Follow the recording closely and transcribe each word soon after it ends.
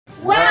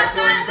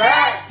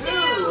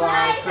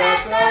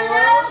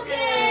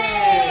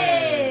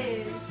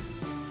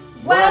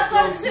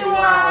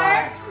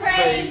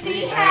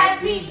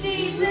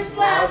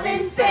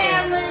loving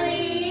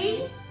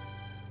family.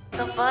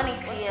 So funny,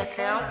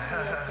 TSM.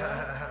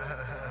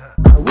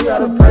 We ought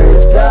to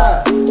praise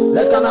God.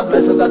 Let's count our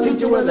blessings. I'll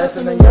teach you a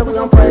lesson, and yeah, we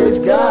gon' praise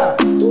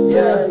God.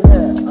 Yeah.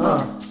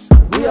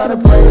 We ought to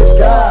praise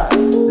God.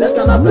 Let's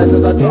count our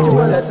blessings. I'll teach you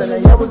a lesson,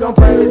 and yeah, we gon'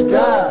 praise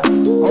God.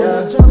 On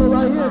this channel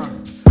right here.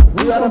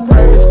 We ought to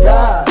praise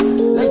God.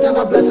 Let's count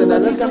our blessings.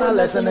 I'll teach our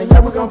lesson, and yeah,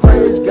 we gon'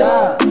 praise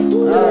God.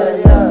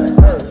 Yeah.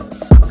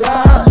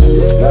 God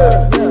is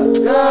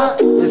good.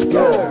 God is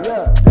good.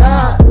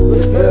 God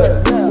is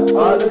good.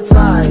 All the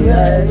time.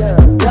 Yeah.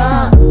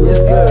 God is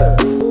good.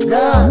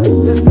 God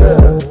is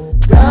good.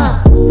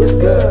 God is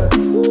good.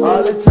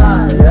 All the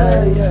time.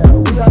 Yeah.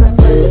 We gotta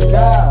praise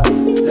God.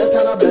 Let's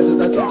count our blessings.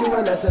 I'll teach you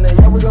a lesson, and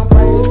yeah, we gon'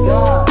 praise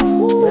God.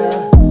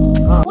 Yeah.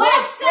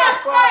 What's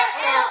up, our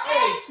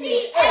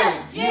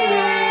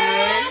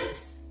LifeAtTheLogans?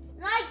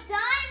 Like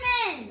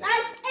diamonds,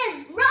 like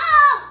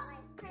emeralds,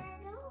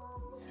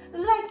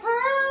 Like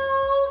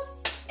pearls.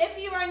 If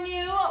you are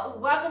new,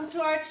 welcome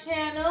to our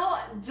channel.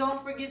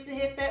 Don't forget to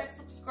hit that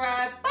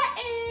subscribe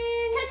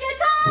button. click a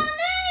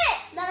comment,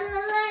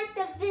 like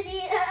the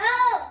video,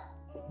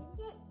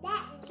 hit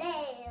that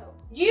bell.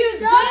 You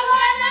don't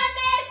wanna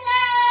miss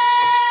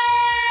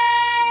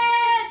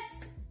us!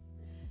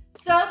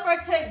 So for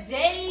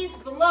today's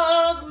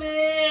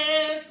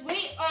Vlogmas, we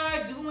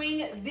are doing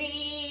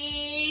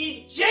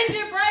the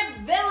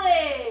Gingerbread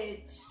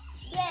Village.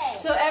 Yay.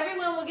 So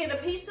everyone will get a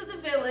piece of the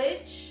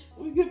village.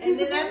 And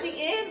then at the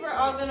end, we're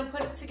all gonna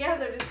put it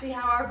together to see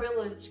how our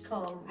village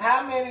comes.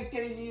 How many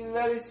can you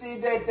let me see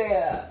that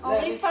there?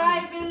 Only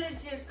 5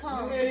 villages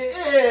come. It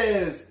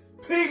is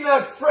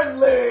peanut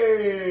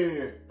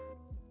friendly.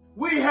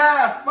 We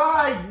have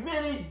 5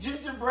 mini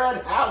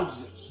gingerbread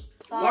houses.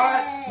 All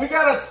right, we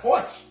got a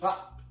toy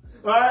shop.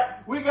 All right,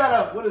 we got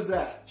a, what is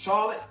that?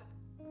 Charlotte?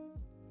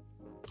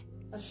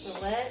 A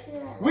chalet.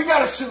 We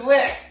got a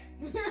chalet.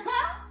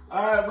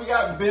 All right, we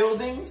got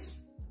buildings.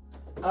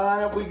 All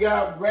right, we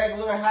got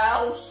regular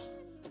house,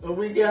 and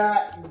we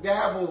got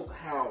gabble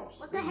house.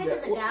 What the heck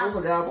is a What's gabble?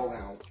 a gabble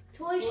house?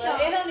 Toy Well, shop.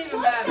 it don't even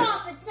Toy matter.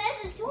 shop. It says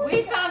it's toy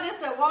We shop. found this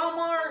at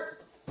Walmart.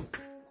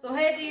 So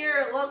head to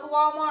your local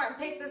Walmart and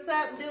pick this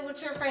up and do it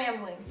with your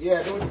family.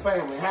 Yeah, do it with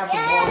family. Have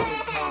some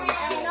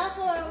barbecue And that's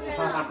what we're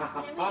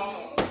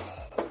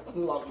gonna.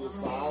 Love your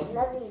son.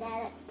 Love you, Dad. I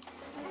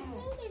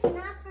think it's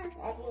not for you,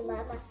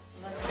 Mama.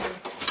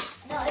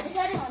 No, it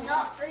said it's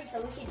not free,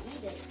 so we can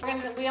eat it.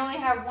 We only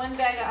have 1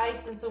 bag of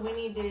icing, so we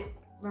need to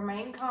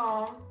remain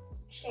calm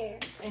Share.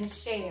 and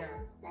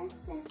share.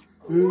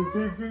 So,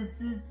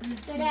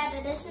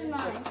 Dad, this is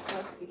mine.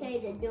 Okay,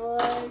 the door,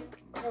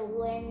 the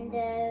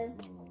window.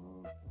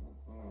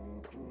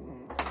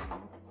 I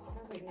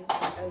think this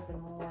should open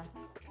more.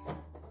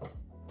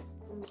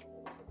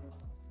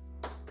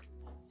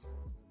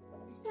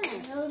 It's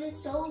gonna load the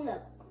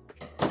solo.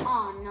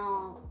 Oh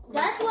no.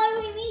 That's why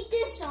we need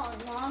this song,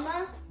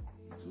 Mama.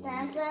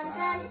 Dun, dun,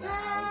 dun,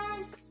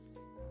 dun.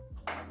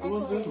 So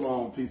what's this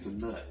long piece of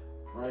nut?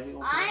 Right here?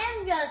 I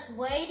am just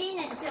waiting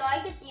until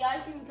I get the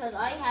icing because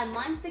I have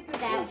mine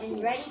figured out and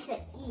ready to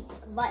eat.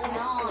 But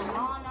no.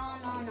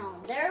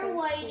 They're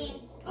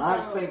waiting. I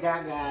think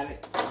I got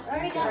it. I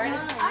already got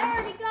mine. I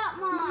already got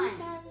mine.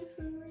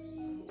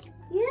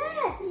 Yes.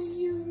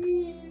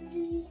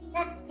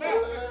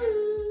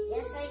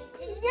 Yes, I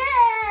did.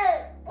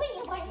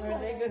 Where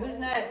they go? Who's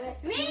next?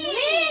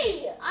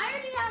 Me! I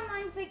already have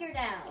mine figured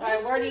out.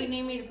 Alright, where do you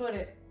need me to put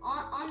it?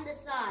 On the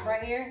side.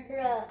 Right here?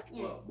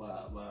 Yeah.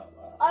 Blah.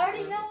 I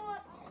already know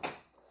what.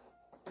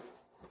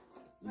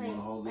 You Wait,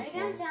 wanna hold are this you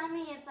gonna one? tell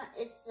me if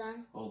it's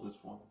done? Hold this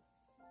one.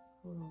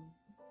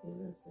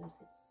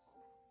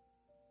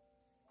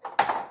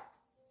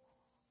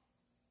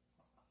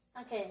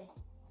 Okay.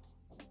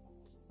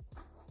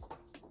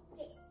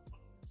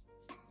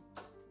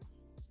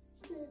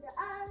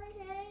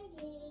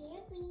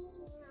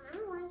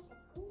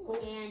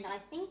 And I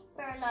think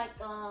for like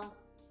 1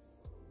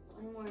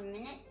 more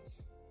minute,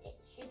 it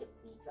should be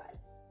dry.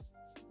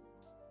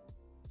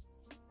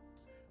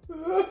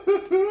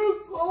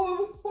 It's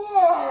falling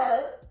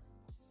apart.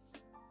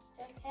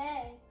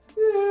 Okay.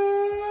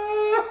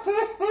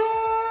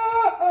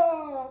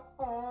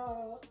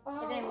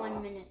 It's been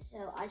 1 minute, so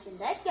I should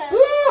let go.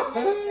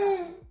 Let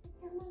it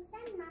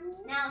dry.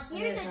 Now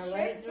here's Okay, now a let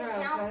trick it to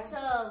dry, count okay? to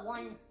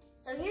 1.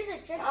 So here's a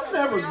trick I'm to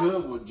never count.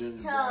 good with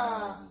gingerbread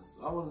houses.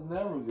 I was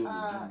never good with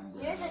gingerbread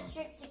Here's a houses.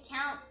 trick to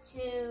count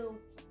to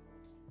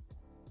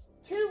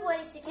 2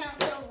 ways to count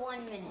to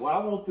 1 minute. Well, I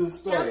want this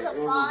straight. Count It to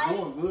was 5,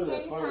 doing good 10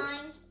 at first.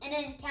 times, and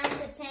then count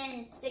to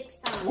 10 6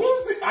 times.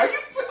 What is it? Are you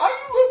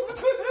listening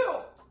to him?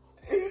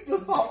 He's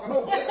just talking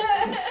over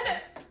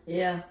there.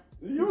 Yeah.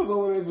 You was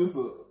over there just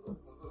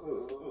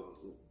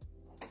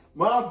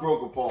mine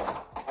broke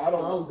apart. I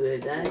don't Oh, know.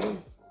 good,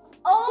 dang.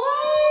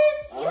 Oh!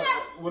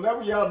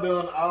 Whenever y'all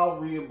done, I'll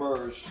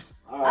reimburse.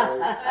 All right.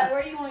 Alright,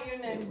 where you want your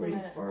next one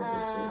at?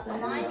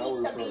 Mine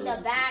needs to be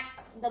the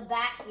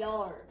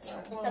backyard.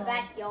 It's the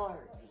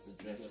backyard. A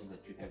suggestion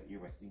that you have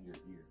earwax in your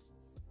ear.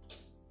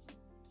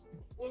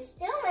 You're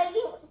still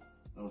making.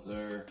 No,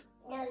 sir.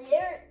 No,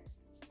 you're.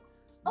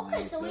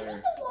 Okay, so we need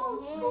the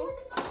walls short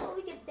enough so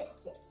we can fit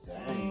this.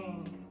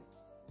 Dang.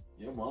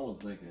 Your mom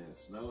was making it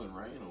snow and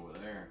rain over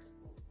there.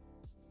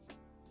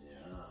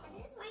 Yeah.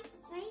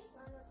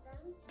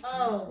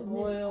 Oh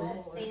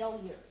boy.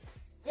 Failure.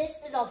 This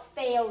is a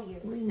failure.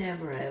 We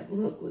never have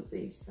luck with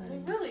these We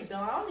things. really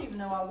don't. I don't even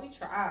know why we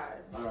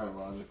tried. All right,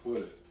 Roger,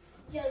 quit it.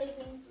 Jelly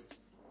bean.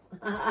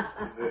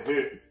 The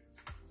hit.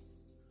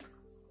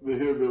 The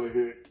hillbilly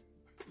hit.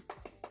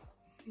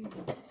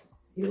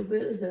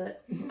 Hillbilly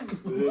hut. The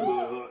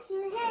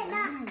hillbilly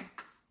hut.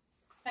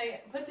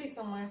 Hey, put these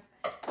somewhere.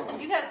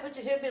 You got to put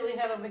your hillbilly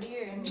head over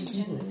here in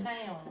the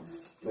town.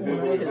 The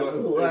hillbilly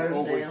hut is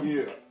over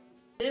here.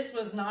 This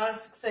was not a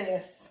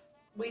success.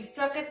 We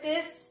suck at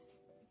this.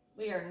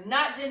 We are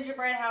not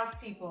gingerbread house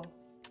people.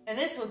 And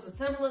this was the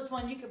simplest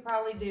one you could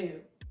probably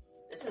do.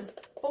 This is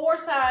 4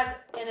 sides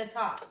and a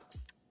top.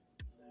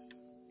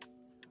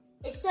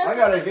 It's so I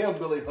got a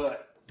hillbilly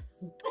hut.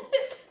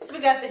 So we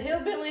got the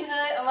hillbilly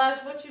hut.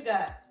 Elijah, what you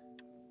got?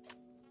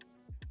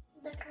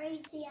 the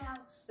crazy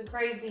house. The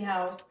crazy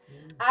house.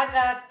 I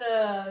got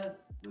the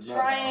The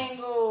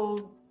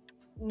triangle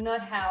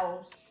nut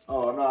house.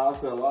 Oh, no, I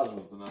said Elijah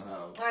was the nut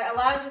house. All right,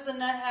 Elijah's the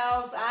nut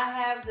house. I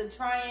have the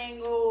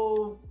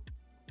triangle.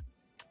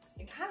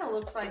 It kind of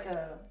looks like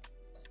a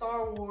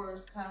Star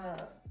Wars kind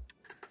of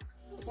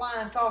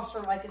flying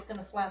saucer, like it's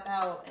gonna flap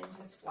out and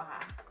just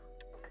fly.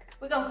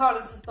 We're gonna call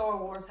this the Star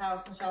Wars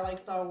house since y'all like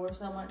Star Wars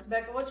so much.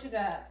 Becca, what you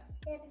got?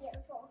 The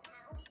beautiful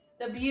house.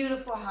 The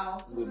beautiful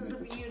house. This is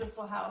the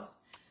beautiful house.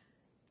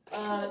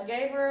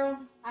 Gabriel.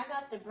 I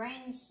got the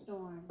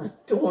brainstorm. A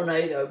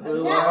tornado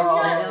blew No, all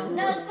no, down.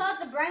 no, it's called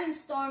the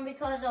brainstorm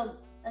because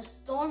a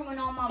storm went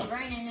on my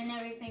brain and then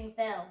everything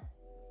fell.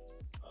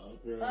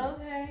 Okay.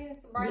 Okay,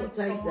 it's a We'll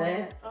brainstorm. take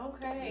that.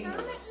 Okay. I'm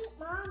gonna eat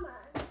mama.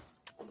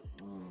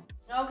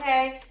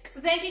 Okay, so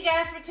thank you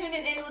guys for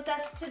tuning in with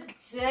us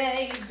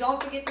today.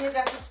 Don't forget to hit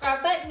that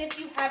subscribe button if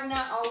you have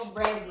not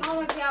already.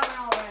 Oh, if you haven't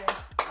already.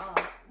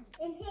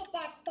 And hit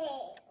that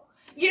bell.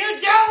 You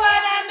don't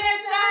want to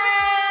miss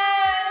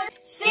us!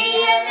 See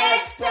you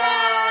next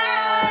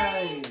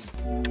time!